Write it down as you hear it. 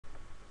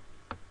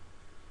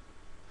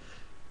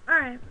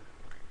Alright,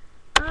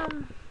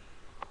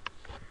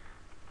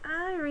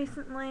 I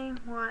recently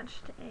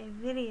watched a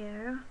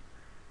video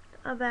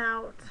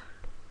about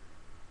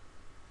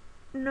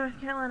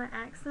North Carolina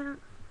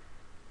accents,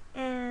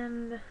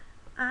 and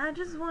I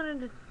just wanted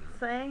to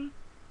say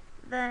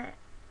that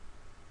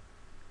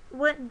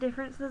what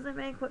difference does it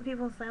make what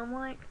people sound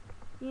like,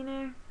 you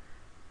know?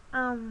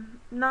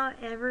 Not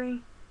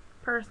every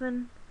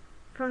person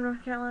from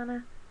North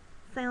Carolina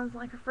sounds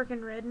like a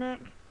freaking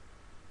redneck.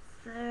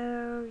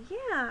 So,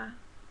 yeah.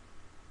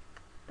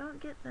 Don't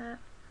get that.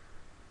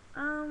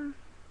 I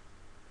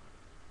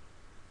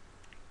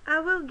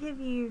will give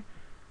you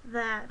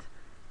that,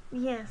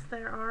 yes,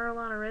 there are a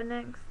lot of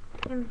rednecks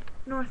in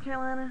North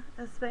Carolina,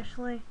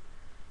 especially,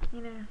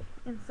 in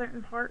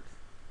certain parts.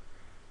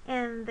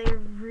 And they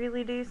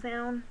really do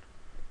sound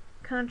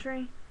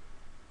country.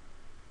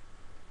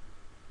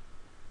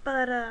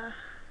 But,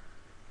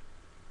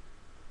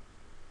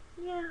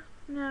 yeah,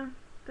 no,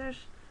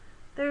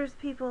 there's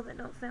people that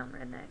don't sound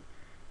redneck.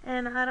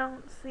 And I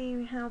don't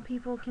see how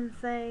people can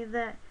say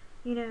that,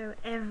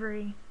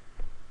 every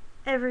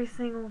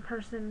single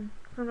person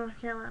from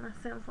North Carolina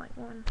sounds like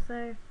one.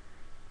 So,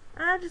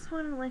 I just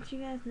want to let you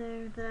guys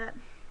know that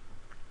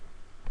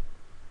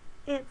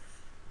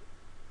it's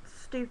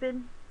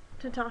stupid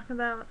to talk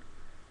about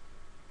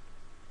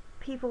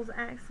people's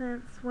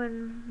accents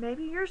when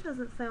maybe yours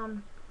doesn't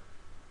sound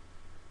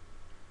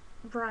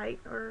right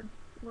or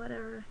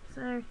whatever.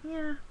 So,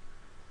 yeah.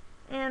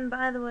 And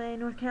by the way,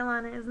 North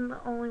Carolina isn't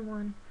the only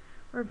one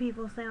where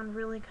people sound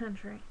really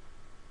country.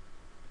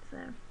 So,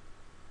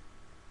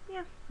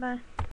 yeah, bye.